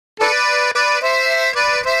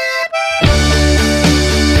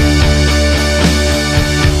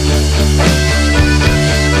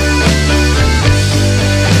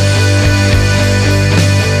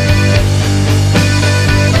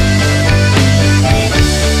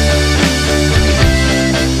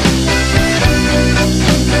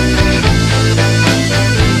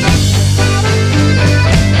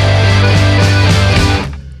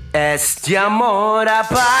de amor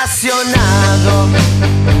apasionado,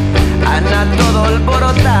 anda todo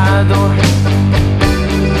alborotado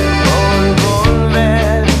por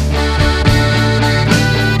volver.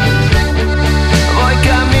 Voy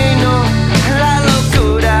camino a la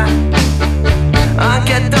locura,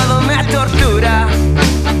 aunque todo me tortura.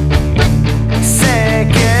 Sé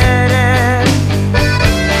querer.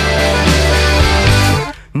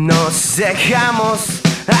 Nos dejamos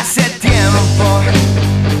hace tiempo,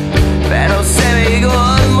 pero se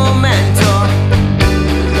llegó el momento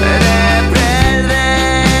de perder.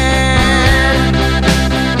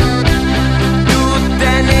 Tú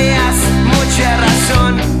tenías mucha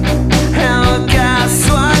razón, el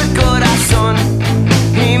caso al corazón,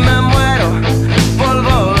 y me muero por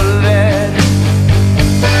volver.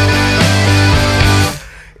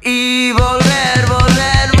 Y volver,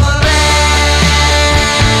 volver, volver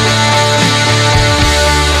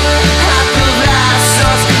a tus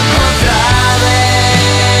brazos otra vez.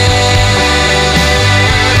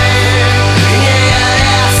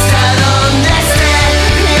 Llegaré hasta donde esté.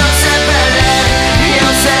 Yo sé perder, yo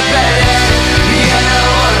sé perder. Quiero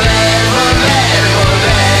volver, volver,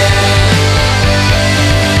 volver.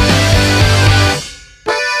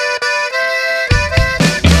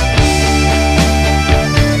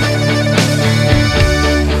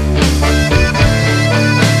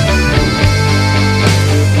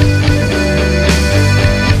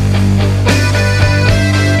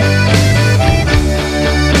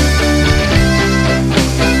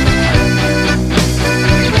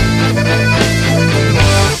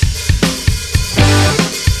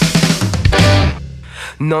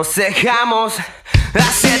 Nos dejamos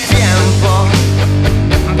hace tiempo.